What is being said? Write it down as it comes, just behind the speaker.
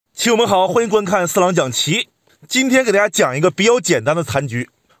棋友们好，欢迎观看四郎讲棋。今天给大家讲一个比较简单的残局。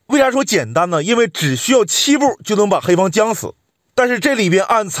为啥说简单呢？因为只需要7步就能把黑方将死。但是这里边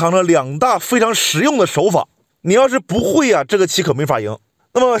暗藏着2大非常实用的手法，你要是不会啊，这个棋可没法赢。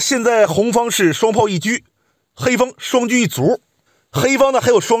那么现在红方是双炮一车，黑方双车一卒。黑方呢还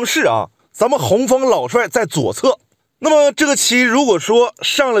有双士啊，咱们红方老帅在左侧。那么这个棋如果说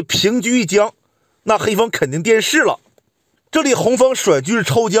上了平车一将，那黑方肯定电视了。这里红方甩车是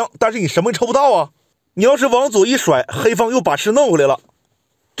抽将，但是你什么也抽不到啊。你要是往左一甩，黑方又把士弄回来了，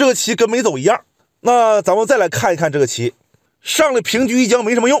这个棋跟没走一样。那咱们再来看一看这个棋，上了平车一将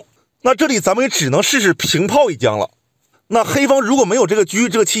没什么用，那这里咱们也只能试试平炮一将了。那黑方如果没有这个车，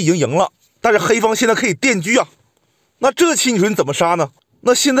这个棋已经赢了，但是黑方现在可以电车啊。那这个棋你说你怎么杀呢？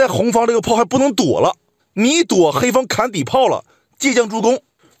那现在红方这个炮还不能躲了，你一躲黑方砍底炮了，借将助攻。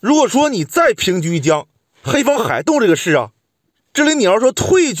如果说你再平车一将，黑方还动这个士啊，这里你要说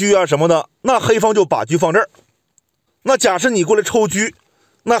退车啊什么的，那黑方就把车放这儿。那假设你过来抽车，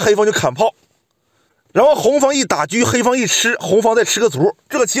那黑方就砍炮，然后红方一打车，黑方一吃，红方再吃个卒，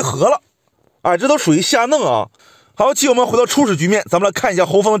这个棋和了。哎，这都属于瞎弄啊。好，棋友们回到初始局面，咱们来看一下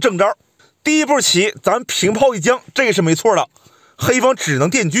红方的正招。第一步棋咱平炮一将，这个是没错的，黑方只能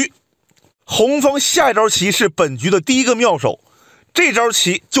电车。红方下一招棋是本局的第一个妙手，这招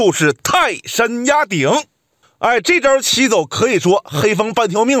棋就是泰山压顶。哎，这招棋走可以说黑方半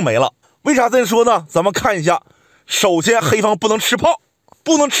条命没了。为啥这么说呢？咱们看一下，首先黑方不能吃炮，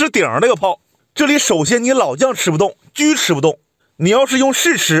不能吃顶上这个炮。这里首先你老将吃不动，车吃不动，你要是用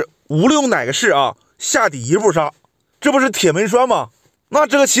士吃，无论用哪个士啊，下底一步杀，这不是铁门栓吗？那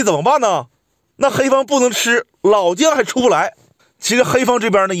这个棋怎么办呢？那黑方不能吃，老将还出不来。其实黑方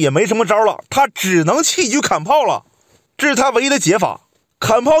这边呢也没什么招了，他只能弃车砍炮了，这是他唯一的解法。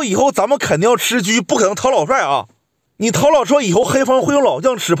砍炮以后咱们肯定要吃车，不可能讨老帅啊。你讨老帅以后黑方会用老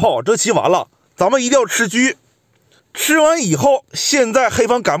将吃炮，这棋完了，咱们一定要吃车。吃完以后，现在黑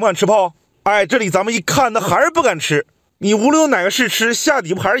方敢不敢吃炮？哎，这里咱们一看，那还是不敢吃。你无论用哪个士吃，下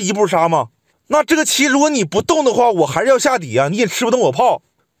底不还是一步杀吗？那这个棋如果你不动的话，我还是要下底啊，你也吃不动我炮。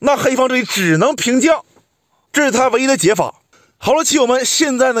那黑方这里只能平将，这是他唯一的解法。好了，棋友们，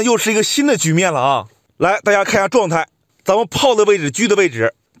现在呢又是一个新的局面了啊。来，大家看一下状态，咱们炮的位置，车的位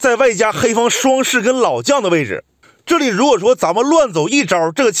置，再外加黑方双士跟老将的位置。这里如果说咱们乱走一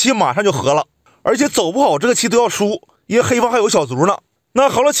招，这个棋马上就和了，而且走不好这个棋都要输，因为黑方还有小卒呢。那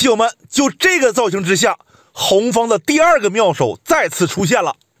好了，棋友们，就这个造型之下，红方的第二个妙手再次出现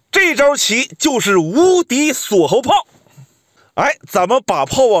了。这招棋就是无敌锁喉炮。哎，咱们把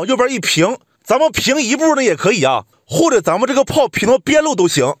炮往右边一平，咱们平一步呢也可以啊，或者咱们这个炮平到边路都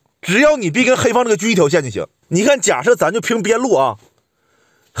行，只要你别跟黑方这个车一条线就行。你看，假设咱就平边路啊，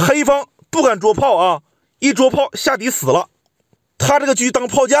黑方不敢捉炮啊，一捉炮下底死了，他这个车当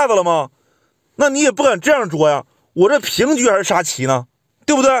炮架子了吗？那你也不敢这样捉呀，我这平车还是杀棋呢，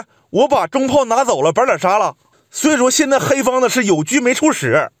对不对？我把中炮拿走了，白脸杀了，所以说现在黑方呢是有车没处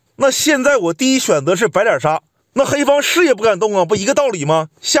使。那现在我第一选择是白脸杀，那黑方士也不敢动啊，不一个道理吗？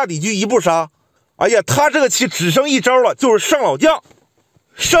下底车一步杀。哎呀，他这个棋只剩一招了，就是上老将。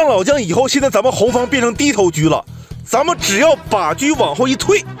上老将以后，现在咱们红方变成低头车了，咱们只要把车往后一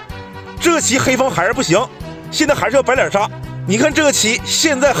退，这个棋黑方还是不行，现在还是要白脸杀。你看这个棋，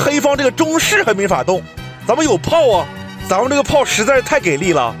现在黑方这个中士还没法动，咱们有炮啊，咱们这个炮实在是太给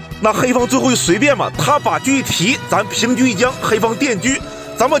力了。那黑方最后就随便嘛，他把车一提，咱平车一将，黑方电车，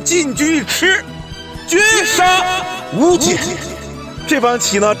咱们进车一吃，绝杀无解。这盘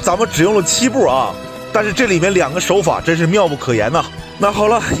棋呢，咱们只用了7步啊，但是这里面2个手法真是妙不可言呐。那好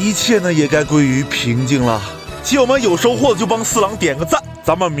了，一切呢也该归于平静了。棋友们有收获就帮四郎点个赞，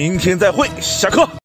咱们明天再会，下课。